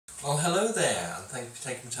Well, hello there, and thank you for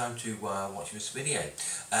taking the time to watch this video.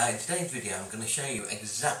 In today's video I'm going to show you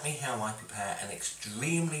exactly how I prepare an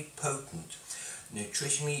extremely potent,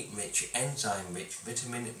 nutritionally rich, enzyme rich,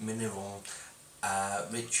 vitamin, mineral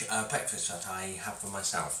rich breakfast that I have for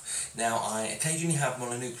myself. Now, I occasionally have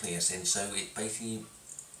mononucleus in, so it basically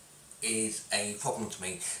is a problem to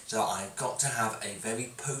me, so I've got to have a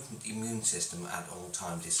very potent immune system at all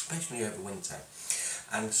times, especially over winter.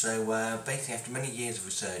 And so basically, after many years of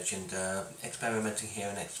research and experimenting here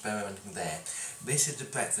and experimenting there, this is the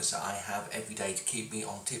breakfast that I have every day to keep me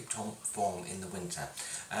on tip-top form in the winter.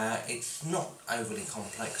 It's not overly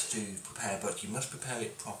complex to prepare, but you must prepare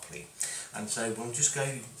it properly. And so we'll just go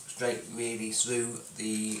straight really through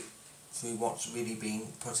what's really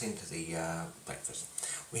being put into the breakfast.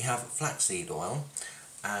 We have flaxseed oil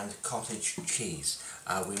and cottage cheese.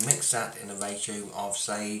 We mix that in a ratio of,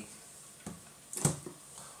 say,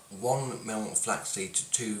 1 ml of flaxseed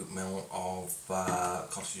to 2 ml of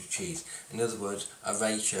cottage cheese. In other words, a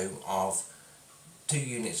ratio of 2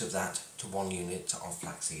 units of that to 1 unit of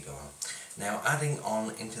flaxseed oil. Now, adding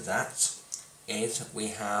on into that is we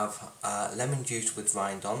have lemon juice with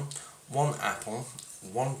rind on, 1 apple,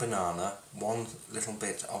 1 banana, 1 little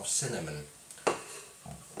bit of cinnamon.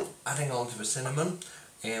 Adding on to the cinnamon,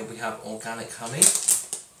 here we have organic honey,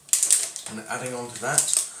 and adding on to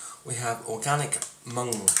that we have organic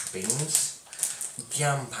mung beans,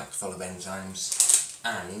 jam-packed full of enzymes,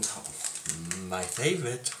 and my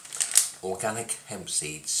favourite, organic hemp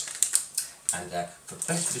seeds. And for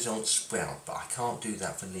best results, sprout, but I can't do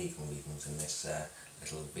that for legal reasons in this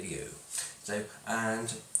little video. So,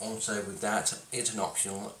 and also with that, it's an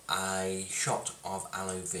optional, a shot of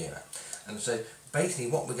aloe vera. And so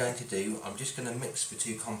basically what we're going to do, I'm just going to mix the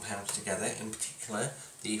two compounds together, in particular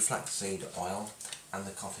the flaxseed oil and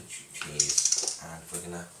the cottage cheese, and we're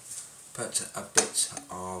going to put a bit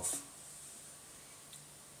of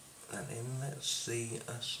that in. Let's see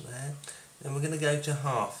us there. Then we're going to go to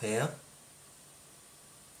half here,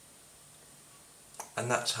 and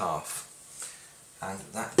that's half, and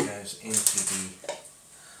that goes into the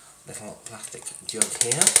little plastic jug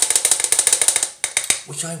here,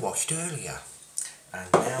 which I washed earlier. And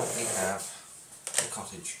now we have the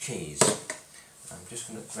cottage cheese. I'm just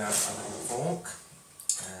going to grab a little fork,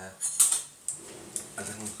 a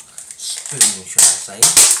little spoon, shall I say.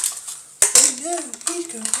 Oh no, he's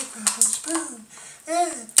going to grab a spoon.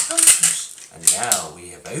 And now we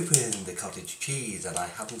have opened the cottage cheese, and I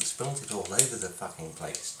haven't spilt it all over the fucking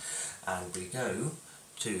place. And we go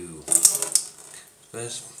to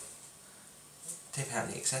first take out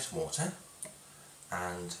the excess water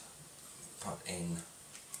and put in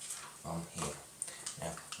on here.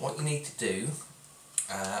 Now, what you need to do,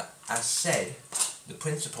 as said, the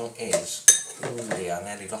principle is, oh dear, I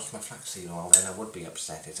nearly lost my flaxseed oil, then I would be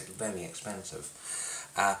upset, it's very expensive.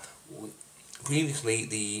 Previously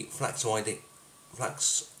the flax oil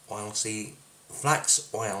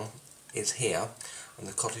is here, and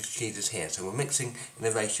the cottage cheese is here, so we're mixing in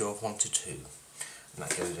a ratio of 1 to 2, and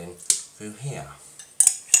that goes in through here.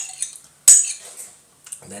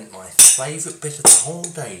 And then my favourite bit of the whole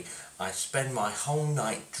day, I spend my whole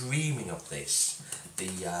night dreaming of this, the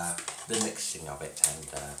mixing of it, and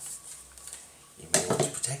you may want to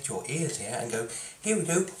protect your ears here and go, here we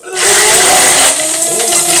go.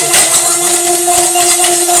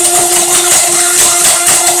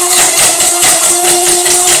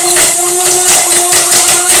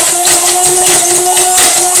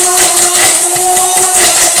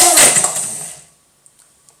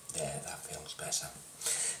 There, that feels better.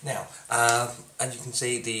 Now, as you can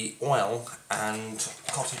see, the oil and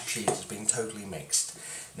cottage cheese has been totally mixed.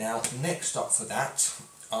 Now, next up for that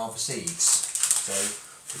are the seeds. So,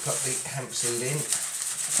 we put the hemp seed in,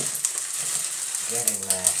 get in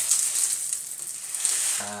there,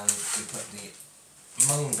 and we put the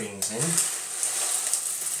mung beans in,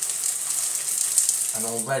 and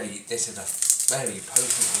already this is a very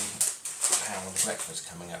potently pound breakfast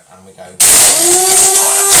coming up, and we go.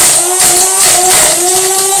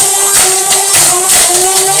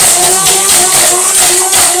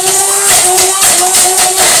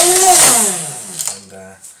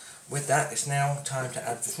 With that, it's now time to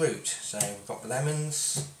add the fruit. So we've got the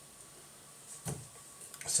lemons,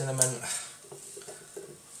 cinnamon,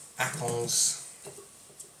 apples,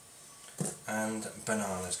 and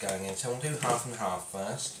bananas going in. So we'll do half and half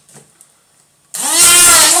first.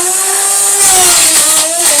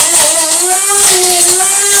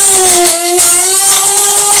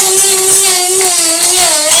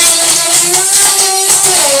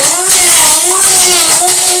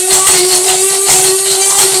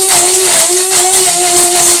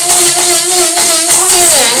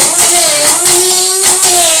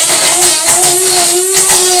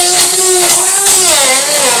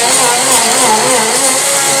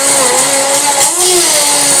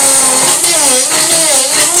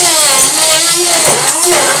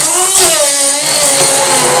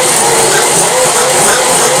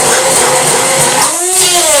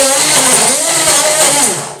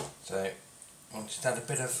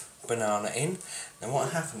 that in. Now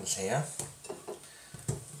what happens here,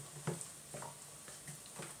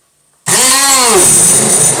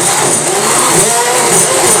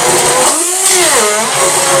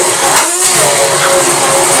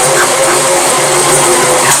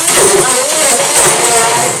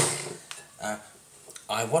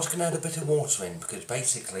 I was going to add a bit of water in, because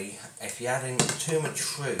basically if you add in too much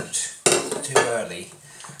fruit too early,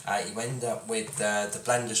 you end up with the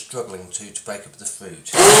blender struggling to break up the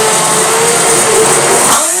fruit.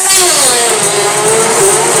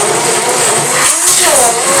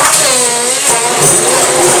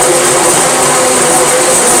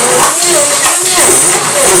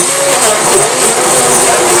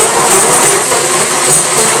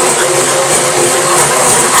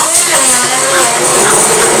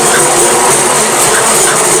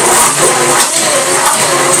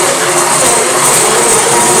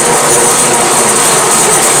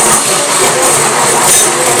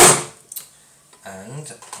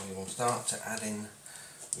 And we will start to add in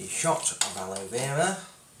the shot of aloe vera.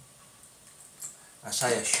 I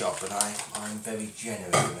say a shot, but I'm very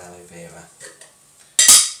generous with aloe vera.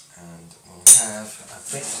 And we'll have a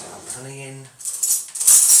bit of honey in,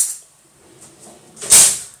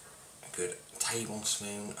 a good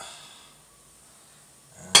tablespoon.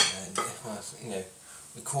 And well, you know,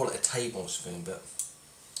 we call it a tablespoon, but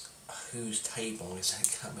whose table is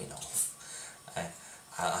it coming off?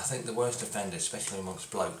 I think the worst offender, especially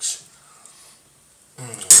amongst blokes,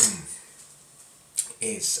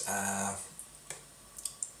 is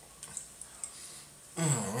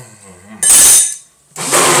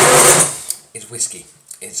whiskey.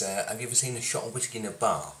 Have you ever seen a shot of whiskey in a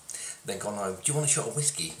bar? Then gone home, do you want a shot of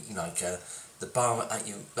whiskey? You know, like the bar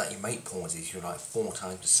that your mate pours is, you're like 4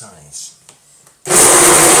 times the size.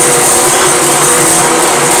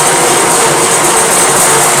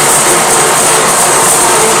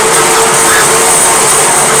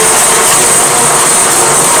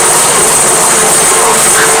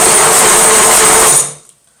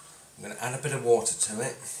 I'm going to add a bit of water to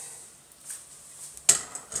it.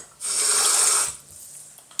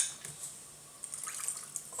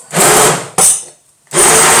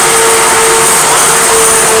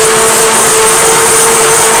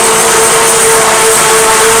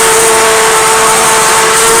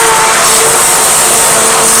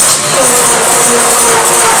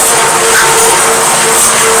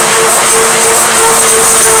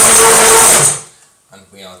 And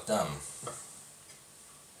we are done.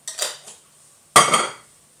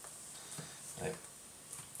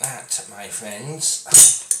 That, my friends,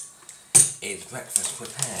 is breakfast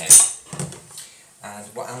prepared. And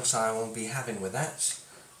what else I will be having with that?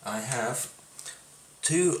 I have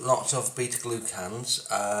 2 lots of beta glucans,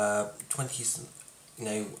 20,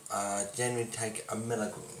 generally take a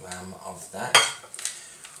milligram of that.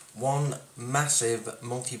 1 massive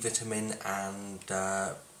multivitamin and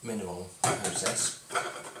mineral process.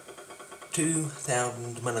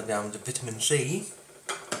 2,000 milligrams of vitamin C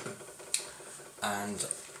and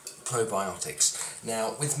probiotics.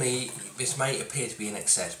 Now with me, this may appear to be in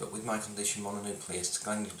excess, but with my condition, mononucleus,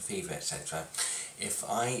 glandular fever, etc., if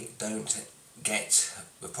I don't get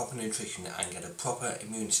the proper nutrition and get a proper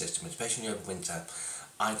immune system, especially over winter,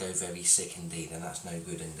 I go very sick indeed, and that's no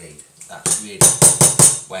good indeed. That's really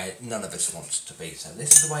where none of us wants to be. So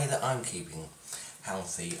this is the way that I'm keeping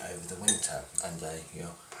healthy over the winter, and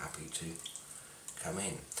you're happy to come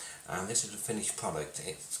in. And this is the finished product.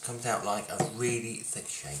 It comes out like a really thick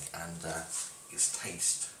shake, and its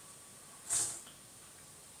taste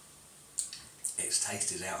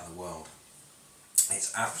is out of the world.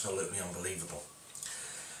 It's absolutely unbelievable.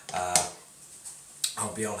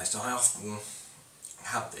 I'll be honest, I often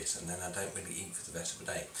have this and then I don't really eat for the rest of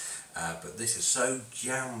the day. But this is so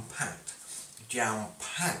jam-packed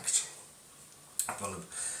full of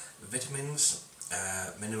vitamins,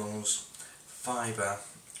 minerals, fibre,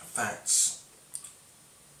 fats,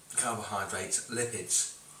 carbohydrates,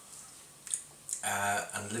 lipids,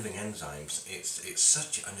 and living enzymes. It's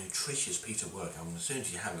such a nutritious piece of work. I mean, as soon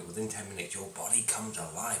as you have it, within 10 minutes your body comes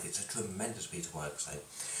alive. It's a tremendous piece of work. So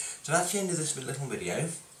that's the end of this little video.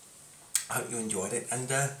 I hope you enjoyed it, and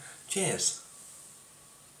cheers.